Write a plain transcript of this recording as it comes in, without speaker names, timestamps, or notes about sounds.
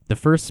The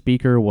first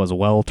speaker was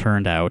well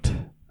turned out,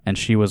 and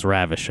she was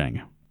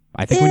ravishing.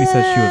 I think when he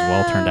says she was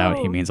well turned out,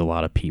 he means a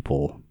lot of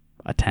people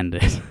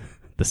attended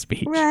the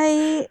speech.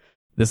 Right.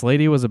 This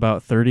lady was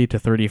about 30 to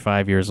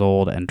 35 years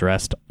old and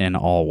dressed in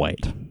all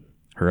white.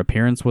 Her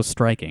appearance was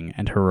striking,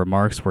 and her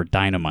remarks were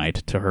dynamite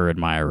to her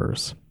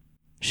admirers.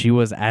 She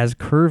was as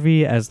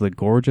curvy as the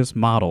gorgeous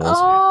models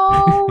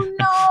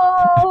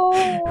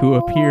who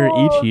appear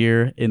each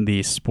year in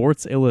the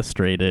Sports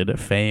Illustrated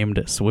famed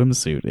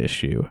swimsuit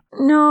issue.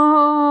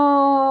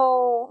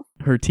 No.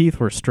 Her teeth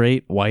were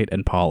straight, white,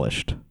 and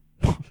polished.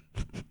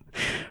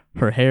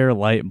 Her hair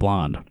light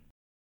blonde.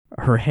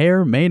 Her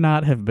hair may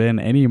not have been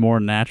any more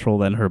natural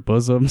than her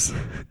bosoms.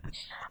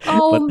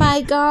 Oh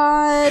my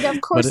God.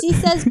 Of course he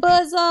says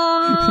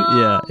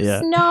bosoms. Yeah.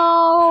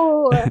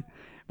 No.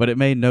 But it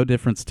made no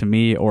difference to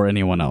me or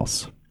anyone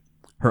else.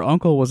 Her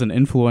uncle was an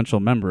influential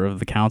member of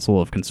the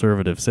Council of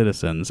Conservative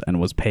Citizens and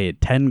was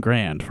paid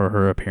 $10,000 for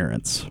her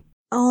appearance.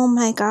 Oh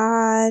my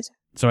God.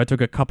 So I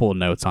took a couple of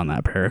notes on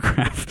that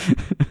paragraph.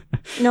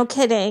 No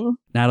kidding.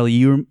 Natalie,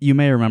 you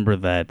may remember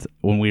that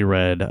when we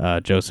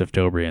read Joseph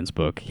Dobrian's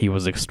book, he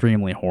was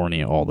extremely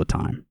horny all the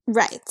time.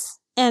 Right.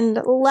 And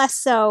less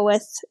so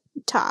with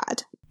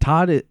Todd.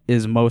 Todd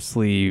is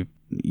mostly,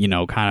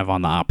 kind of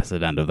on the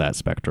opposite end of that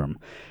spectrum.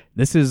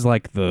 This is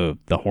like the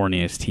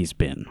horniest he's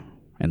been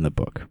in the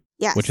book.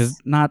 Yes. Which is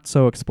not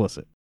so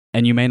explicit.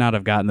 And you may not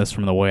have gotten this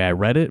from the way I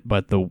read it,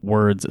 but the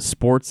words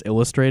Sports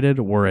Illustrated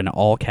were in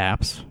all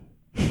caps.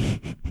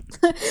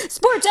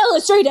 Sports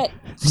Illustrated!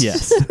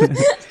 Yes.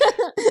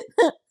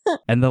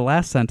 And the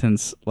last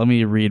sentence, let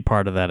me read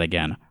part of that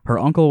again. Her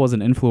uncle was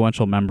an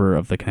influential member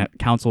of the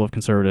Council of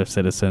Conservative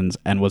Citizens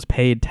and was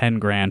paid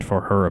 $10,000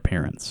 for her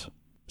appearance.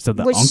 So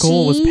the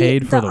uncle was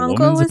paid for the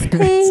woman's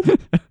appearance?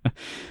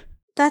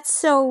 That's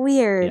so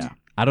weird. Yeah.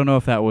 I don't know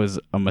if that was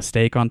a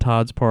mistake on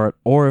Todd's part,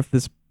 or if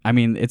this,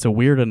 it's a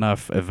weird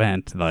enough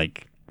event,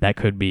 like, that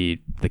could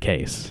be the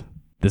case.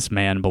 This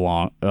man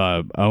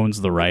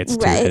owns the rights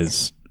to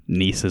his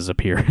niece's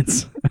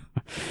appearance.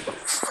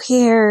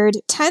 Weird.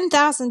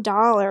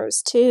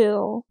 $10,000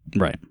 too.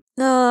 Right.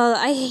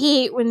 I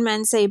hate when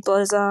men say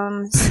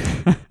bosoms.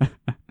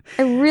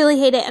 I really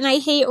hate it. And I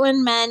hate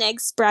when men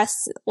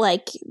express,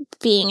 like,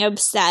 being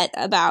upset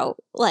about,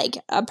 like,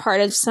 a part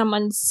of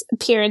someone's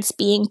appearance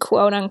being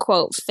quote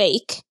unquote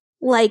fake.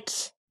 Like,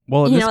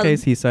 well, in this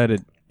case, he said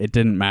it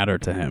didn't matter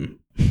to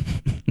him.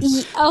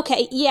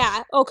 Okay.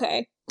 Yeah.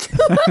 Okay.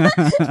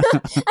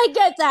 I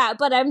get that,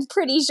 but I'm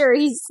pretty sure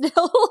he's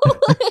still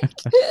like...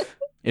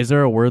 Is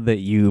there a word that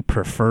you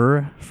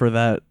prefer for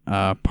that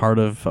part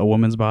of a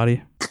woman's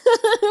body?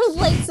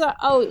 My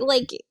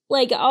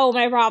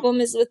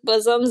problem is with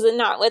bosoms and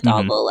not with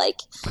all the, like,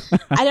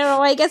 I don't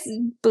know, I guess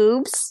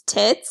boobs,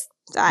 tits,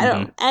 I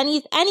don't,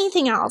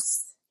 anything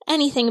else,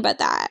 anything but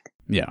that.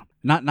 Yeah.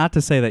 Not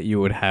to say that you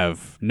would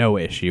have no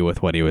issue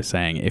with what he was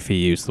saying if he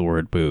used the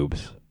word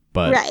boobs,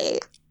 but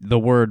the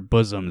word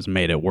bosoms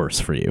made it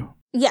worse for you.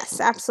 Yes,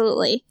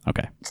 absolutely.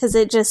 Okay. Because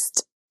it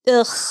just,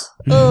 ugh.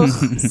 So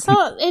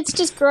it's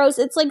just gross.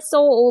 It's like so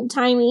old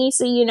timey.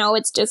 So,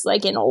 it's just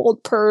like an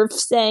old perv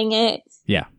saying it. Yeah.